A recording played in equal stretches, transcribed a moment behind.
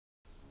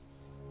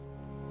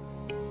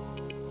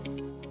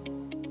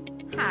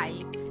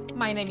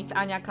My name is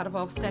Ania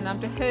Karwowska and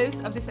I'm the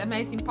host of this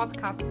amazing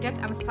podcast, Get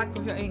Unstuck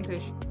with Your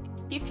English.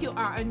 If you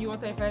are a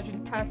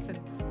neurodivergent person,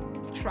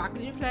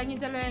 struggling with learning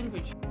the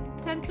language,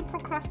 tend to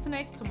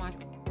procrastinate too much,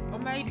 or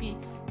maybe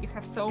you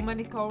have so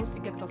many goals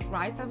you get lost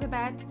right off the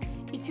bat,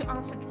 if you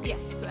answered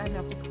yes to any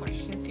of these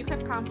questions, you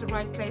have come to the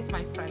right place,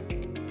 my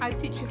friend. I'll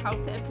teach you how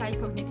to apply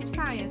cognitive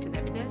science and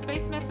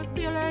evidence-based methods to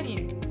your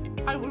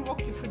learning. I will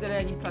walk you through the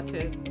learning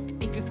plateau.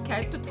 If you're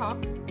scared to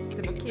talk,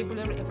 the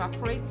vocabulary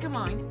evaporates your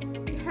mind.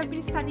 You have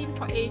been studying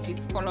for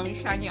ages, following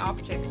shiny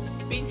objects,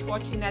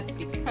 binge-watching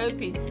Netflix,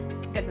 hoping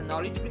that the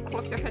knowledge will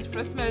cross your head for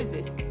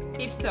osmosis.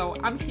 If so,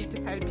 I'm here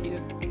to help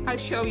you. I'll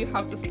show you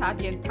how to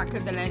study and tackle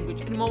the language,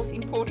 and most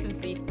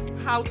importantly,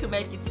 how to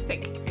make it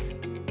stick.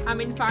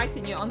 I'm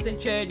inviting you on the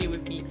journey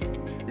with me.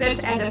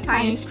 Let's add a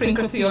science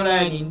sprinkle to your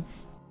learning.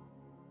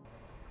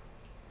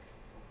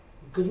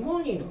 Good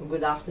morning, or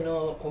good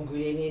afternoon, or good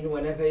evening,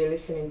 whenever you're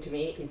listening to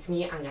me. It's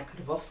me, Ania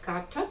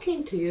Karwowska,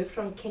 talking to you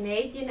from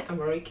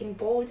Canadian-American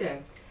border.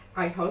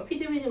 I hope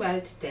you're doing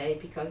well today,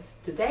 because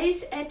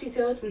today's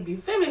episode will be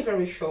very,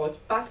 very short,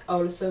 but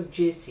also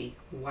juicy.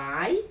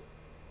 Why?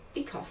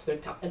 Because we'll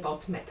talk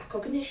about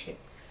metacognition.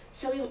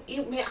 So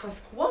you may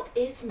ask, what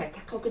is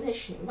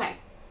metacognition? Well,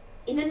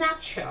 in a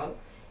nutshell,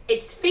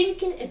 it's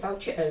thinking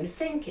about your own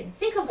thinking.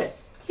 Think of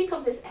this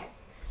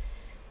as,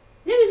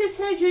 there is a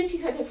surgeon, he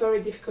had a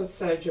very difficult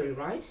surgery,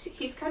 right?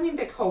 He's coming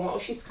back home, or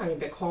she's coming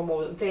back home,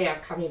 or they are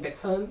coming back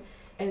home,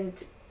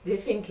 and they're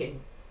thinking,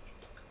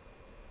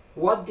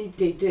 what did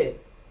they do?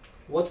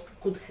 What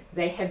could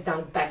they have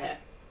done better,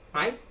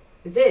 right?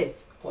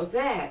 This or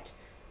that.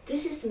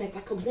 This is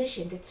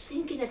metacognition, that's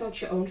thinking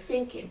about your own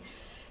thinking.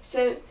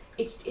 So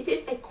it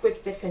is a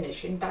quick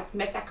definition, but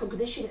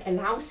metacognition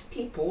allows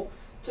people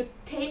to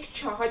take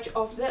charge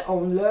of their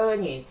own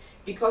learning,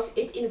 because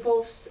it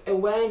involves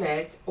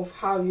awareness of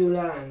how you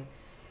learn.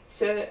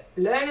 So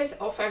learners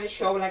often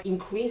show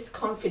increased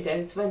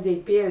confidence when they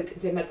build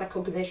the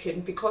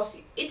metacognition, because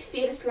it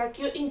feels like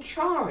you're in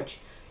charge.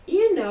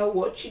 You know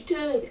what you're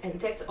doing,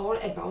 and that's all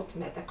about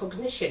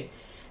metacognition.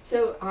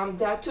 So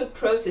there are two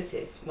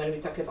processes when we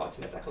talk about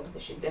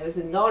metacognition. There is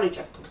a knowledge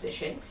of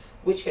cognition,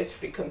 which has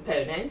three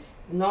components: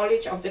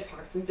 knowledge of the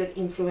factors that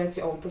influence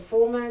your own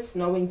performance,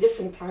 knowing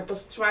different types of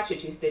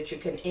strategies that you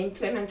can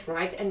implement,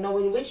 right, and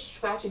knowing which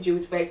strategy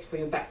works for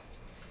you best.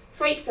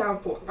 For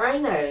example, I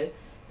know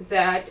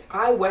that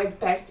I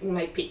work best in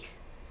my peak.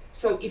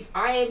 So if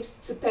I am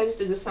supposed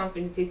to do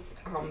something that is,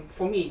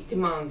 for me,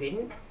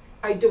 demanding,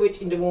 I do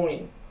it in the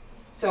morning.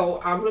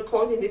 So I'm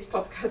recording this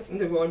podcast in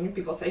the morning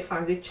because I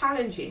find it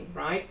challenging,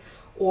 right?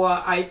 Or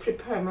I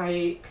prepare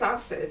my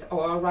classes,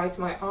 or I write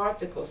my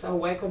articles, I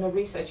work on a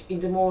research in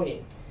the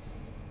morning.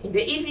 In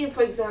the evening,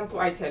 for example,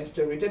 I tend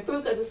to read a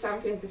book or do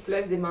something that is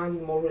less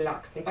demanding, more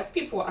relaxing. But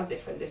people are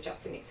different, that's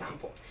just an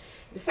example.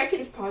 The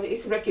second part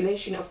is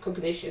regulation of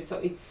cognition. So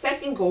it's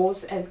setting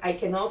goals, and I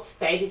cannot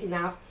state it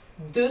enough.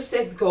 Do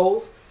set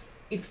goals.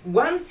 If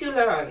once you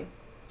learn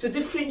to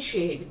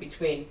differentiate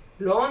between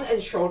long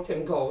and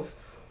short-term goals,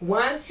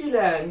 once you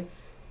learn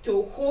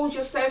to hold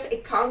yourself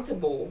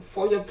accountable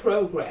for your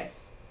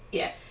progress.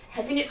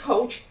 Having a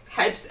coach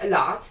helps a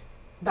lot,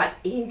 but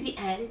in the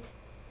end,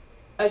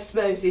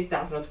 osmosis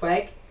does not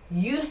work.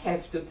 You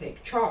have to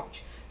take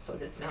charge. So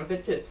that's number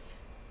two,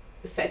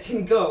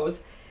 setting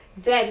goals.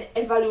 Then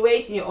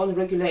evaluating your own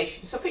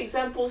regulation. So for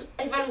example,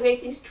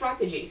 evaluating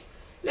strategies.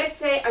 Let's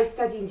say I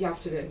study in the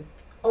afternoon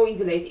or in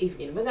the late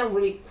evening when I'm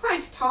really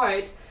quite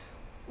tired,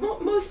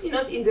 mostly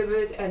not in the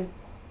mood, and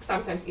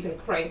sometimes even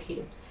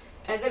cranky.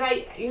 And then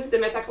I use the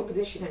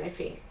metacognition and I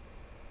think,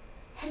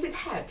 has it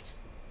helped?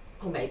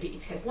 Or maybe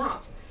it has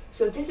not.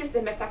 So this is the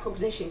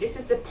metacognition. This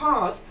is the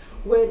part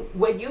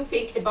when you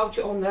think about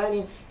your own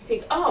learning, you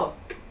think, oh,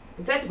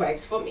 that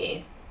works for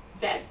me.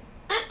 That,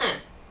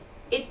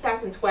 it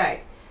doesn't work.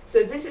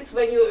 So this is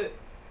when you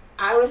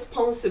are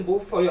responsible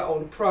for your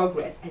own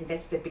progress, and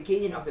that's the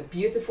beginning of a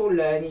beautiful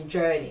learning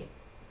journey.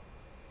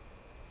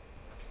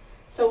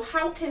 So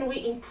how can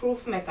we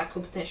improve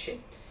metacognition?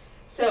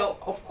 So,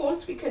 of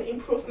course, we can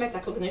improve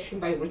metacognition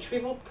by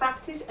retrieval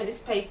practice and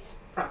spaced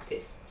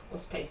practice or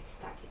spaced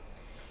study.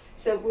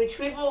 So,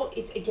 retrieval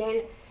is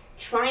again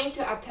trying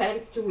to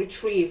attempt to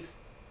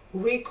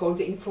recall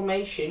the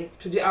information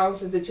to the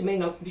answer that you may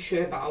not be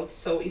sure about.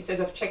 So, instead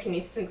of checking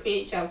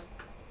instantly, just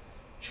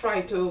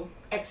try to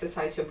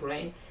exercise your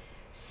brain.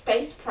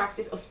 Spaced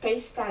practice or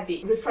spaced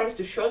study refers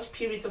to short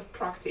periods of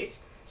practice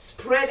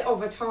spread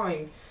over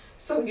time.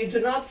 So, you do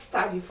not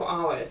study for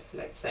hours,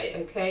 let's say,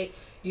 okay?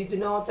 You do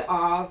not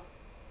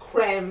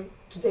cram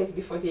 2 days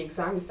before the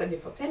exam. You study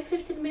for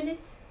 10-15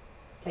 minutes,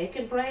 take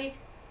a break,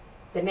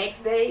 the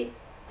next day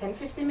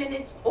 10-15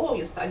 minutes, or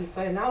you study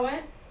for an hour,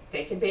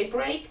 take a day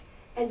break,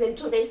 and then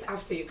 2 days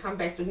after you come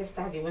back to the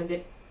study.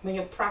 When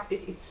your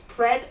practice is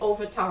spread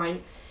over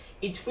time,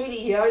 it really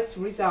yields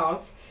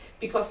results,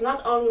 because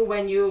not only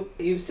when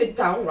you sit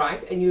down,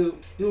 right, and you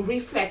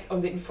reflect on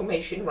the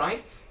information,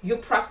 right, you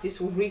practice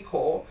with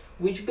recall,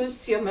 which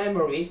boosts your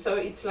memory, so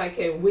it's like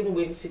a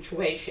win-win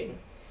situation.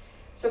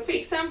 So for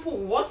example,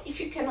 what if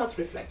you cannot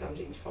reflect on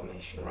the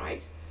information,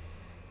 right?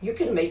 You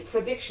can make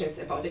predictions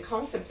about the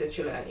concepts that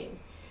you're learning.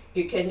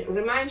 You can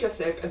remind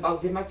yourself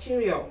about the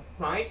material,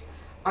 right?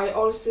 I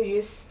also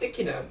use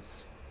sticky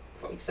notes,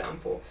 for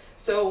example.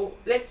 So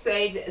let's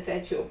say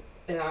that you're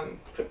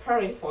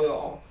preparing for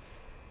your,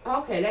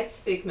 okay, let's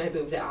stick maybe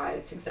with the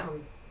IELTS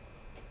exam.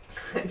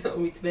 I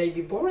know it may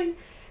be boring.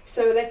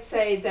 So let's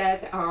say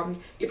that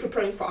you're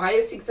preparing for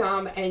IELTS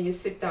exam and you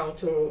sit down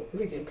to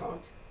reading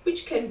part,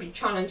 which can be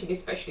challenging,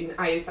 especially in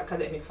IELTS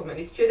academic for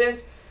many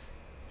students.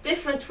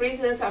 Different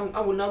reasons. I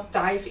will not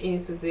dive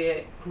into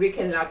the Greek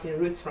and Latin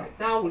roots right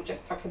now. We'll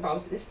just talk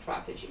about the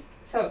strategy.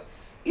 So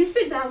you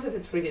sit down to the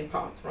reading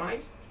part,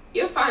 right?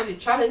 You find it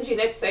challenging.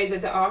 Let's say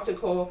that the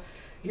article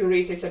you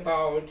read is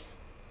about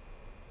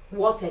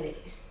water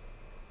lilies.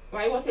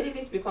 Why water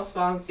lilies? Because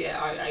once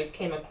I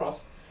came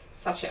across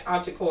such an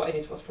article and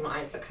it was from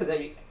IELTS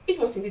academic. It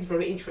was indeed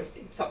very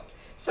interesting. So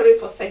sorry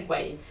for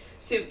segueing.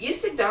 So you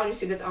sit down, you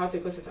see that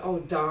article, and say, oh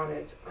darn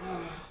it,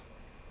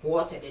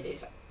 water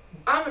lilies.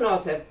 I'm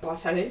not a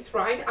botanist,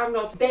 right? I'm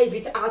not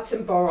David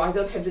Attenborough. I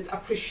don't have that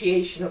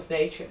appreciation of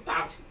nature.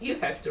 But you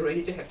have to read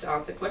it, you have to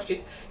answer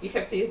questions. You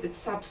have to use the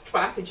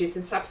sub-strategies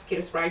and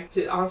sub-skills, right,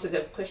 to answer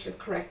the questions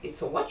correctly.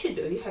 So what you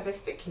do, you have a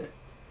sticky note.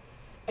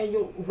 And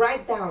you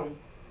write down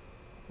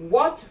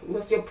what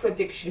was your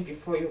prediction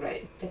before you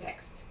read the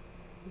text.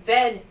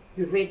 Then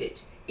you read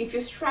it. If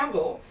you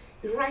struggle,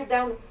 you write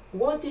down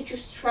what did you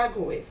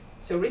struggle with.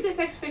 So read the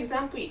text, for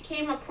example, you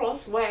came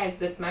across words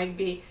that might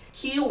be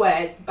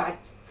keywords, but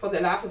for the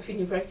life of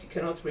university you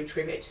cannot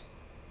retrieve it.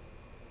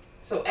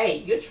 So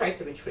you try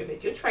to retrieve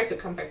it, you try to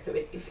come back to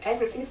it. If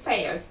everything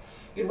fails,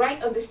 you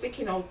write on the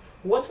sticky note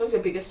what was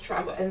your biggest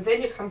struggle, and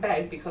then you come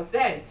back, because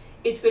then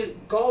it will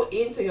go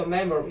into your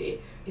memory,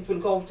 it will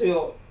go to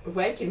your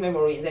working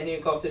memory, and then you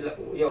go to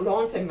your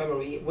long-term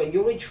memory. When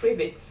you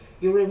retrieve it,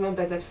 you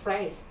remember that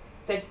phrase.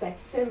 That's that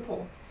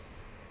simple.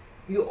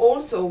 You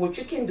also, what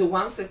you can do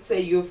once, let's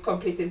say you've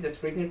completed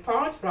that reading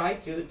part,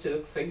 right? You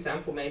took, for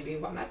example, maybe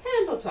 1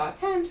 attempt or 2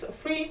 attempts or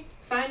 3.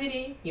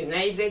 Finally, you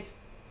nailed it.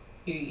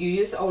 You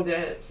use all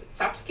the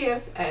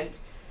sub-skills and,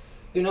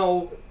 you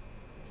know,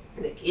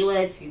 the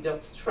keywords, you're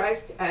not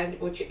stressed.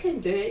 And what you can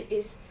do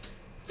is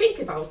think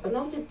about or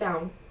note it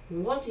down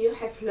what you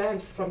have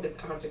learned from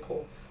that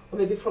article, or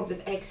maybe from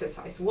that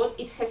exercise, what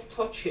it has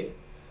taught you.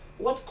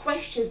 What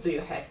questions do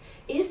you have?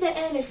 Is there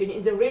anything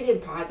in the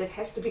reading part that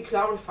has to be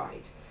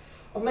clarified?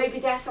 Or maybe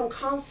there are some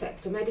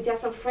concepts, or maybe there are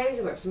some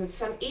phrasal verbs, maybe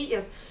some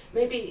idioms,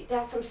 maybe there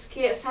are some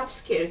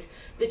sub-skills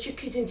that you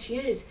couldn't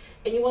use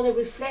and you want to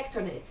reflect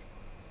on it.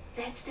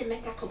 That's the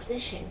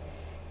metacognition.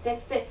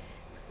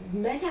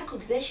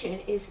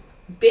 Metacognition is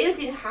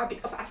building a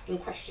habit of asking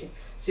questions.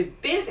 So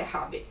build a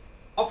habit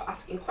of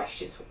asking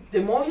questions.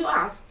 The more you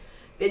ask,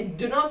 then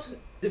do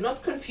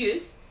not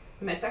confuse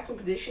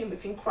metacognition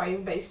with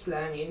inquiry-based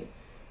learning,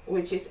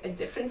 which is a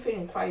different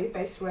thing.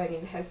 Inquiry-based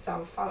learning has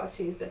some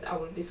fallacies that I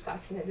will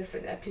discuss in a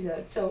different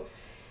episode. So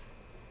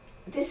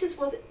this is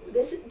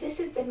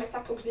the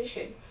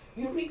metacognition.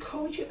 You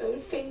recode your own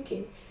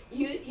thinking.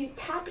 You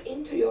tap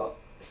into your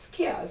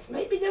skills.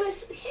 Maybe there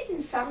is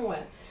hidden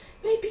somewhere.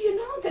 Maybe you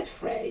know that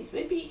phrase.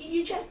 Maybe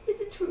you just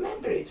didn't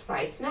remember it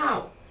right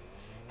now.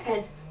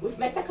 And with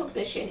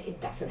metacognition,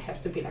 it doesn't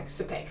have to be like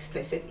super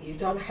explicit. You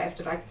don't have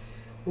to like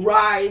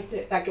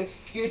write like a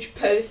huge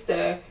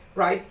poster,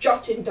 right,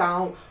 jotting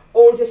down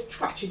all the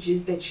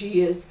strategies that you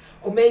used,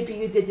 or maybe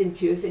you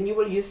didn't use and you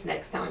will use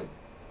next time.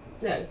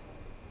 No,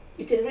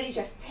 you can really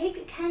just take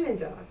a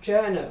calendar,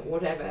 journal,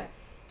 whatever,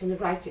 and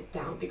write it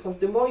down, because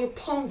the more you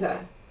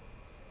ponder,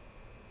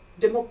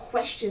 the more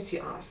questions you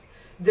ask,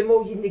 the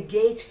more you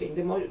negate things,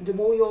 the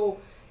more you're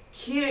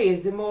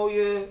curious, the more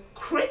you're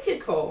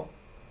critical,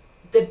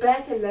 the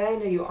better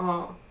learner you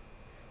are.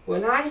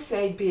 When I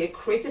say be a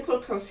critical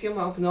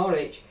consumer of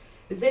knowledge,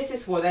 this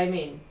is what I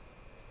mean.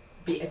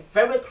 Be a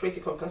very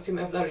critical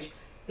consumer of knowledge,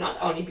 not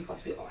only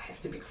because we all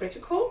have to be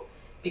critical,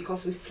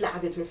 because we're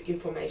flooded with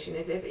information.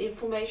 It is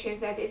information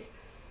that is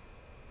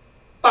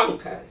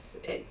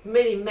bonkers. It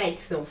really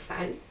makes no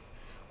sense,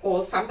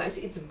 or sometimes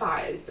it's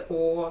biased,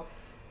 or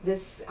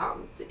this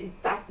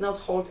it does not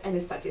hold any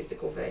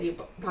statistical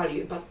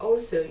value. But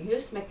also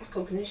use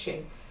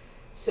metacognition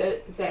so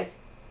that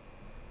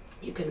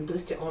you can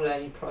boost your own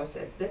learning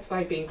process. That's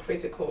why being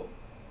critical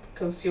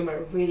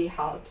consumer really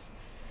helps.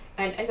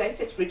 And as I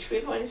said,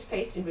 retrieval and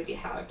spacing really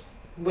helps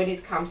when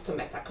it comes to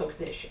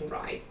metacognition,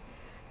 right?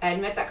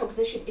 And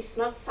metacognition is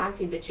not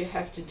something that you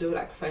have to do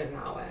like for an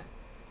hour.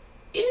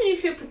 Even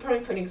if you're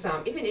preparing for an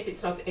exam, even if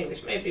it's not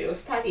English, maybe you're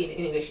studying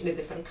English in a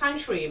different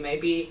country,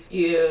 maybe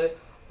you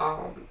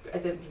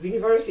at a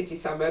university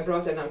somewhere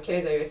abroad, and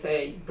Canada,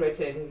 USA,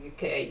 Britain,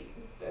 UK,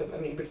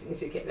 Britain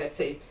is UK, let's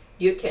say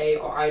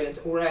UK or Ireland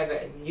or wherever,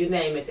 you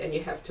name it, and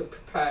you have to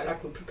prepare,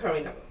 like we're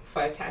preparing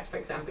for a test, for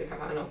example, you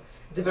have, I don't know,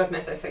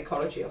 developmental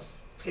psychology or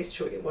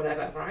history,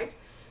 whatever, right?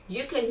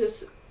 You can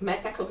use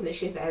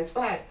metacognition there as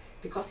well,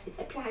 because it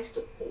applies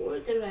to all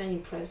the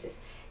learning process,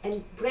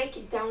 and break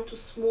it down to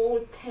small,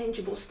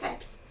 tangible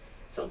steps.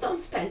 So don't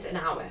spend an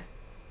hour.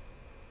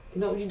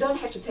 You don't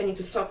have to turn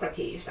into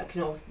Socrates, like,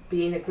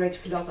 being a great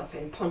philosopher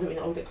and pondering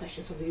all the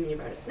questions of the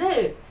universe.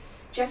 No,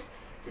 just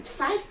that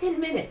 5-10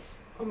 minutes,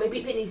 or maybe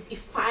even if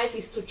 5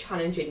 is too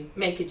challenging,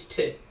 make it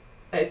 2.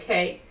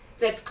 Okay,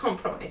 let's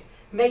compromise.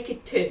 Make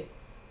it 2,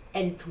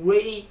 and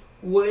really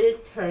will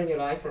turn your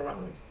life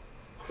around.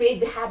 Create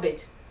the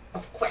habit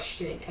of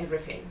questioning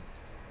everything.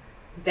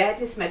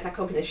 That is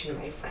metacognition,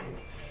 my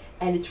friend,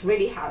 and it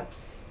really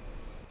helps.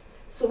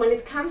 So when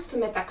it comes to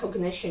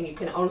metacognition, you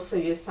can also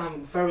use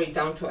some very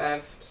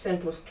down-to-earth,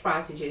 simple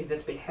strategies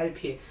that will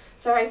help you.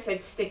 So I said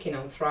sticky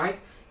notes, right?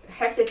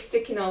 Have that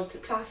sticky note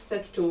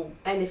plastered to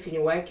anything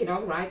you're working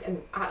on, right?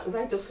 And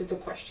write those little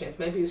questions.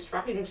 Maybe you're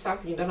struggling with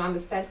something you don't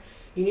understand.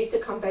 You need to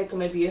come back, or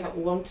maybe you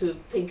want to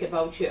think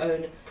about your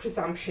own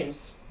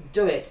presumptions.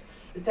 Do it.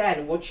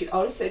 Then what you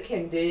also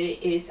can do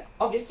is,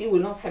 obviously you will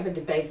not have a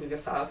debate with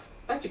yourself,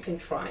 but you can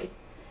try.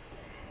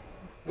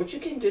 What you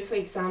can do, for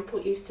example,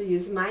 is to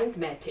use mind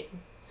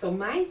mapping. So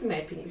mind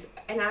mapping is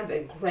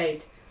another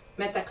great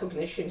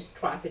metacognition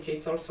strategy.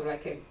 It's also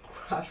like a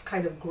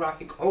kind of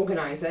graphic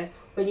organizer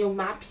when you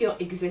map your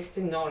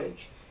existing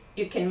knowledge.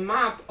 You can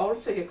map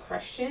also your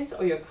questions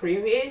or your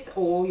queries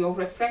or your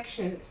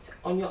reflections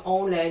on your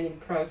own learning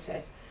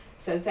process.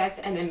 So that's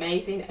an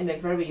amazing and a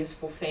very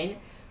useful thing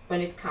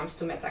when it comes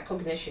to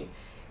metacognition.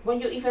 When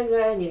you're even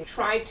learning,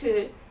 try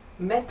to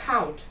map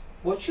out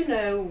what you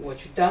know,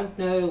 what you don't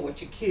know,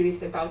 what you're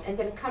curious about, and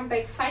then come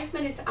back 5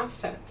 minutes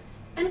after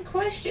and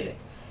question it.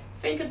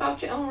 Think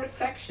about your own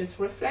reflections,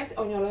 reflect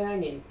on your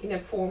learning in a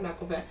form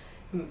like of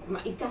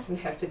it doesn't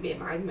have to be a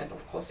mind map,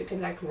 of course. You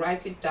can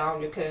write it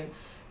down, you can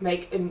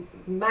make a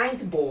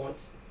mind board,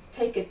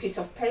 take a piece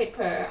of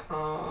paper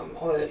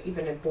or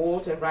even a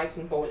board, a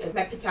writing board, and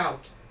map it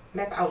out.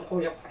 Map out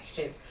all your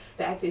questions.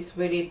 That is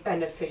really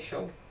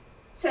beneficial.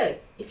 So,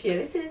 if you're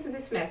listening to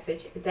this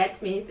message,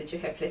 that means that you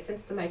have listened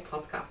to my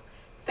podcast.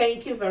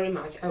 Thank you very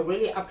much. I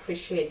really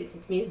appreciate it.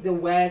 It means the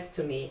world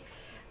to me.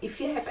 If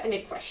you have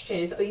any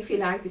questions, or if you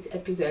like this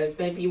episode,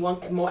 maybe you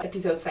want more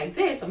episodes like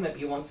this, or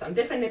maybe you want some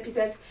different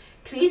episodes,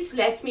 please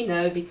let me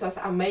know, because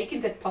I'm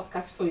making that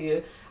podcast for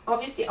you.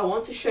 Obviously, I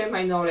want to share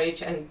my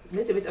knowledge and a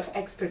little bit of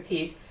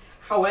expertise.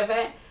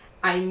 However,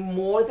 I'm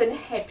more than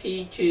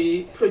happy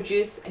to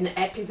produce an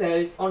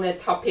episode on a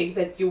topic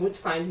that you would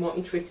find more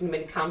interesting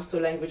when it comes to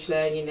language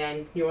learning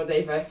and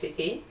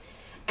neurodiversity.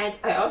 And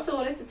I also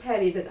wanted to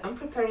tell you that I'm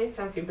preparing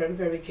something very,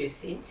 very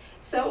juicy.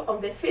 So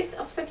on the 5th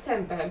of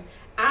September,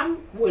 I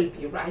will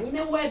be running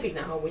a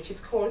webinar which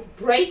is called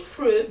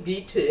Breakthrough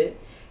B2.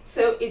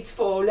 So it's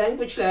for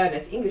language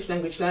learners, English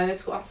language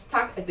learners who are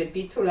stuck at the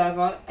B2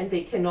 level and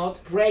they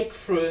cannot break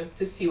through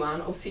to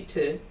C1 or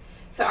C2.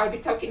 So I'll be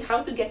talking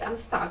how to get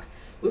unstuck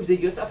with the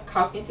use of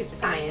cognitive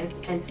science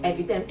and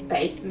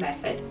evidence-based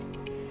methods.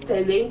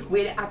 The link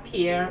will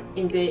appear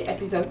in the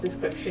episode's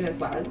description as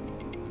well.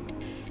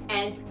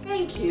 And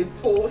thank you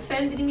for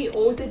sending me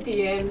all the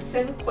DMs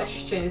and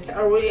questions.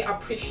 I really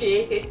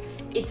appreciate it.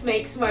 It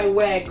makes my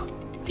work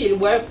feel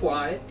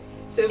worthwhile.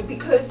 So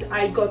because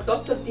I got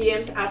lots of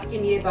DMs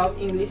asking me about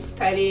English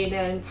spelling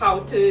and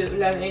how to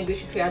learn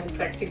English if you're a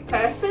dyslexic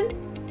person,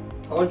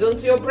 hold on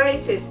to your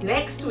braces.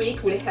 Next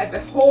week we'll have a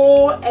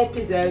whole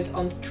episode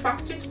on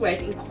structured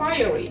word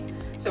inquiry.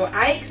 So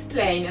I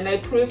explain and I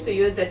prove to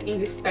you that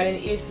English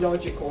spelling is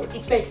logical.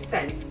 It makes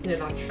sense in a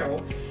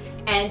nutshell.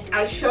 And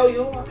I'll show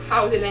you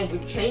how the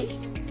language changed,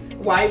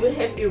 why we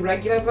have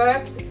irregular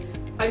verbs.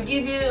 I'll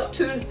give you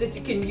tools that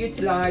you can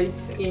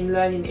utilize in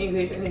learning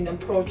English and in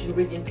approaching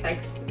reading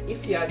text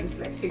if you're a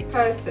dyslexic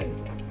person.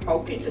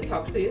 Hoping to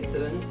talk to you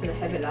soon, and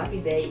have a lovely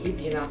day,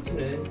 evening,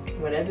 afternoon,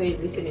 whenever you're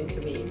listening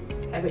to me.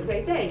 Have a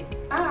great day.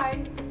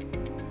 Bye!